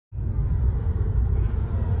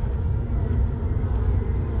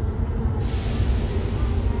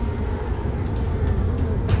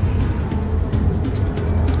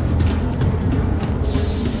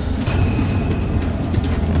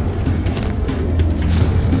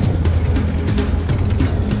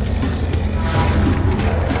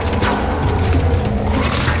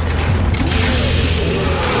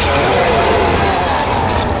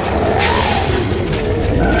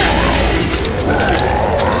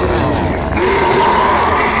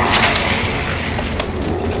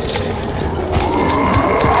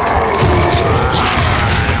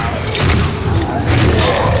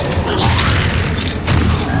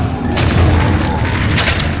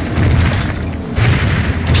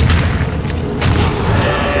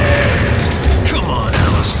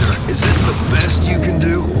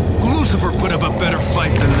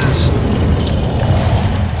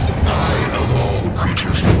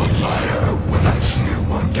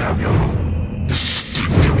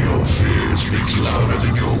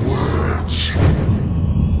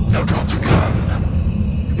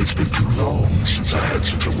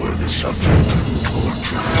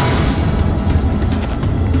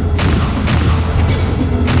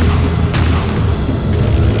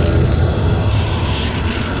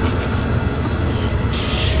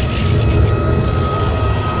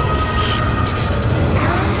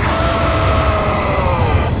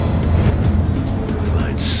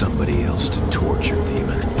else to torture,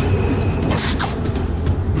 demon.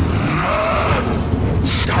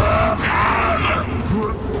 Stop him!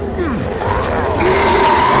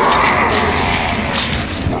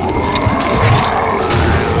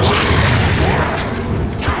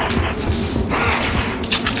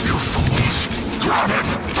 You fools! Grab him!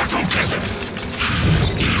 But don't kill him!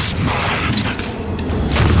 He's mine!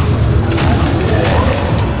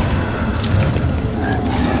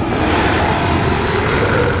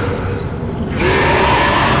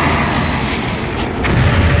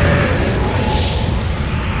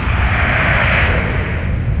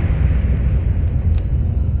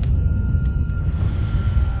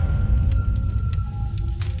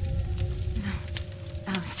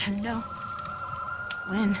 Alastor, no.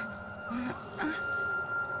 When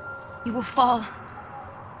you will fall,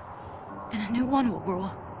 and a new one will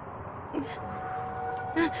rule.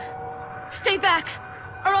 Stay back,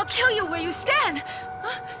 or I'll kill you where you stand!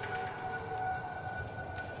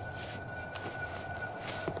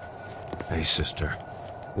 Hey, sister.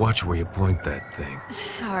 Watch where you point that thing.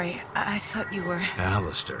 Sorry, I thought you were...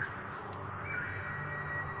 Alastor.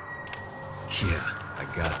 Yeah, I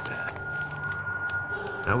got that.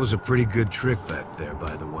 That was a pretty good trick back there,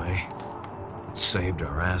 by the way. It saved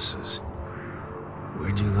our asses.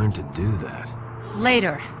 Where'd you learn to do that?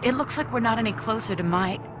 Later. It looks like we're not any closer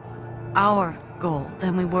to our goal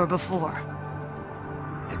than we were before.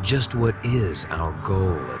 And just what is our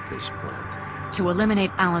goal at this point? To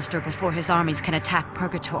eliminate Alastor before his armies can attack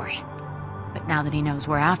Purgatory. But now that he knows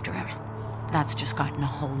we're after him, that's just gotten a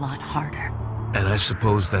whole lot harder. And I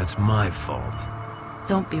suppose that's my fault.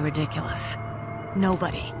 Don't be ridiculous.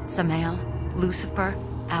 Nobody, Samael, Lucifer,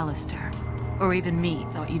 Alastor, or even me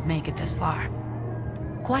thought you'd make it this far.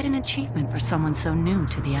 Quite an achievement for someone so new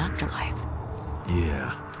to the afterlife.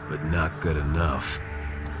 Yeah, but not good enough.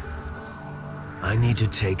 I need to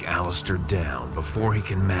take Alastor down before he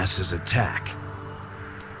can mass his attack.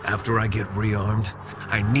 After I get rearmed,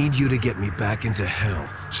 I need you to get me back into hell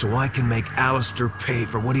so I can make Alastor pay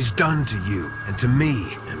for what he's done to you and to me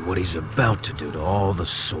and what he's about to do to all the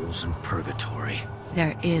souls in Purgatory.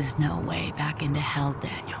 There is no way back into hell,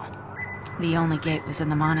 Daniel. The only gate was in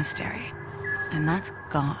the monastery, and that's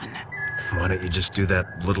gone. Why don't you just do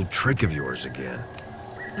that little trick of yours again?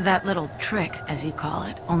 That little trick, as you call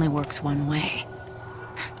it, only works one way.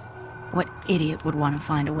 What idiot would want to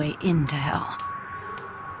find a way into hell?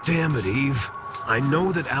 Damn it, Eve. I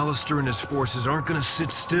know that Alastor and his forces aren't gonna sit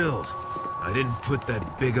still. I didn't put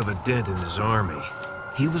that big of a dent in his army.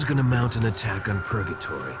 He was gonna mount an attack on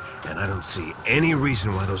Purgatory, and I don't see any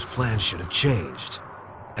reason why those plans should have changed.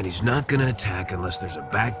 And he's not gonna attack unless there's a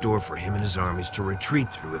back door for him and his armies to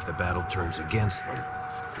retreat through if the battle turns against them.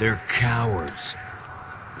 They're cowards.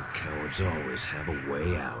 And cowards always have a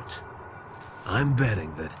way out. I'm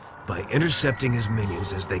betting that by intercepting his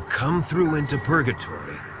minions as they come through into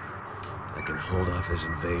Purgatory, I can hold off his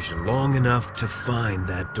invasion long enough to find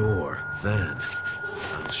that door. Then,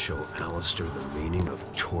 I'll show Alastor the meaning of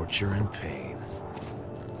torture and pain.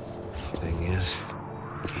 Thing is,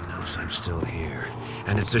 he knows I'm still here,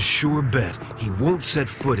 and it's a sure bet he won't set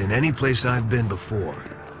foot in any place I've been before.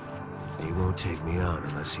 He won't take me on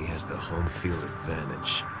unless he has the home field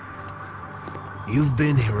advantage. You've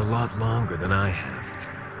been here a lot longer than I have.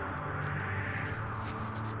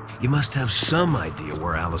 You must have some idea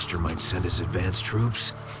where Alastor might send his advanced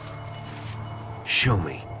troops. Show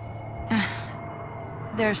me.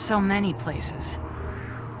 There's so many places.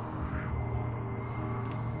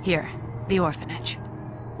 Here, the orphanage.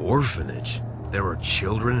 Orphanage? There are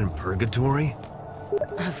children in Purgatory?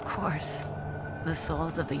 Of course. The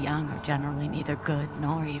souls of the young are generally neither good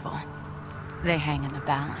nor evil. They hang in the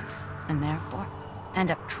balance, and therefore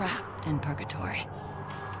end up trapped in Purgatory.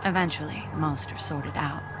 Eventually, most are sorted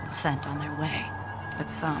out and sent on their way. But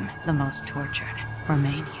some, the most tortured,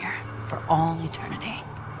 remain here for all eternity.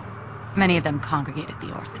 Many of them congregate at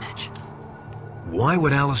the orphanage. Why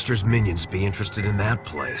would Alastor's minions be interested in that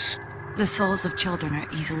place? The souls of children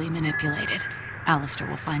are easily manipulated. Alastor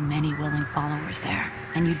will find many willing followers there,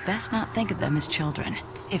 and you'd best not think of them as children.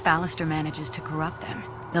 If Alastor manages to corrupt them,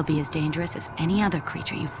 they'll be as dangerous as any other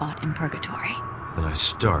creature you fought in Purgatory. Then I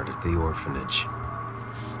start at the orphanage.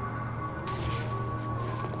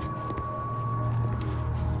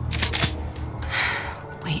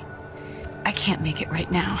 Wait, I can't make it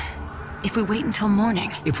right now. If we wait until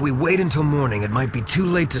morning... If we wait until morning, it might be too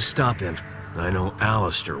late to stop him. I know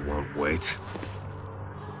Alastor won't wait.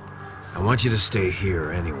 I want you to stay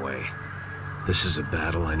here anyway. This is a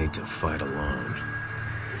battle I need to fight alone.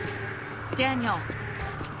 Daniel!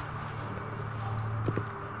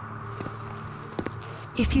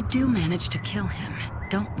 If you do manage to kill him,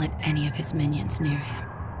 Don't let any of his minions near him.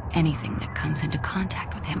 Anything that comes into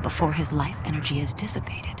contact with him before his life energy is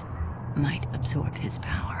dissipated might absorb his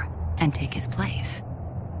power and take his place.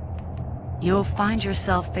 You'll find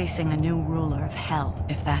yourself facing a new ruler of hell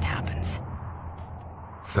if that happens.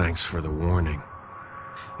 Thanks for the warning.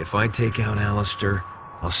 If I take out Alastor,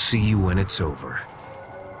 I'll see you when it's over.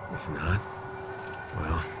 If not,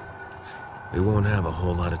 well, we won't have a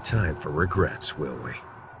whole lot of time for regrets, will we?